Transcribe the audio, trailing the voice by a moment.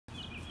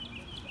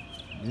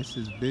This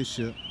is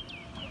Bishop.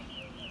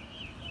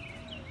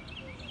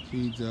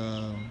 He's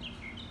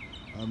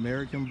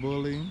American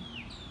Bully.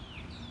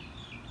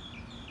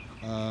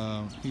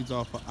 He's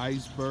off of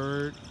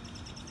Iceberg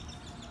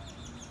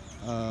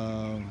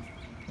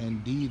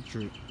and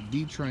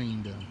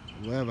D-Trained,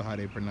 whatever how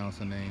they pronounce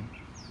the name.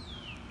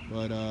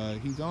 But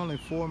he's only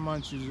 4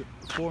 months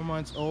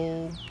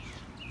old.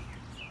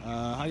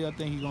 How y'all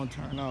think he's gonna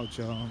turn out,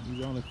 y'all?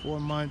 He's only 4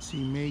 months.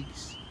 He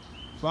makes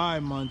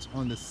 5 months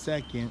on the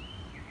 2nd,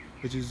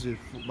 which is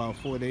just about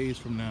 4 days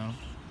from now.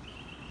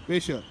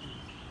 Bishop,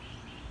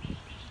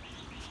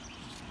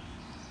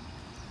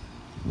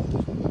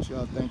 what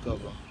y'all think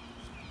of him?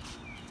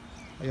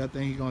 How y'all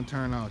think he's gonna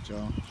turn out,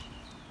 y'all?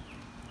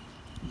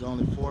 He's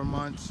only 4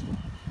 months.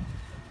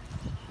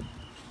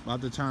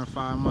 About to turn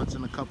 5 months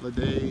in a couple of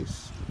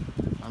days.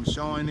 I'm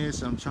showing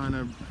this. I'm trying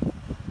to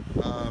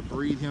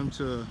breed him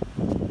to,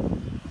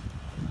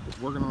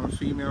 working on a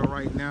female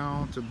right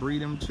now to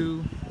breed him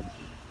to.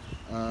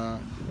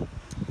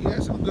 He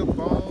has some good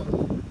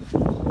bone. I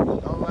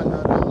don't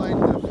like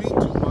the feet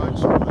too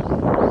much. I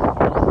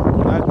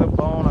like the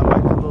bone. I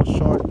like the little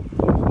short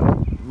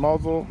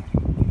muzzle.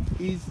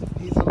 He's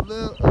a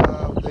little.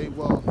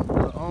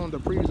 The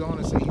previous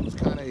owner said he was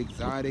kind of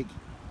exotic,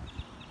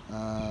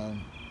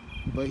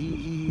 but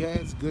he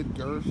has good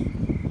girth,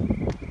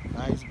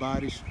 nice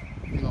body,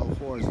 you know, as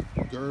far as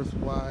girth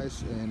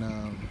wise. And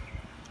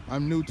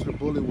I'm new to the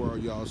bully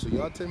world, y'all. So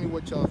y'all tell me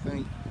what y'all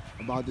think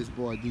about this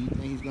boy. Do you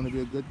think he's gonna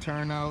be a good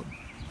turnout?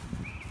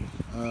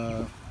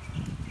 We're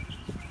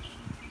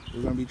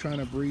gonna be trying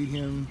to breed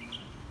him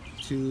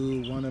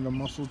to one of the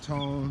muscle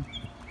tone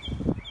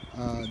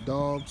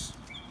dogs.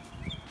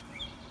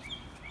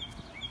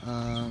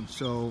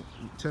 So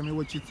tell me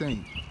what you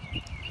think.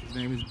 His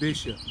name is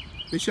Bishop.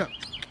 Bishop.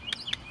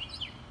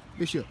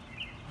 Bishop.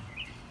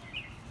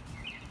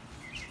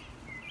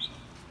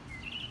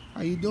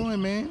 How you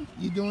doing, man?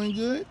 You doing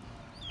good?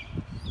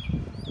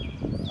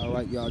 All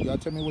right, y'all. Y'all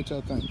tell me what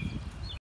y'all think.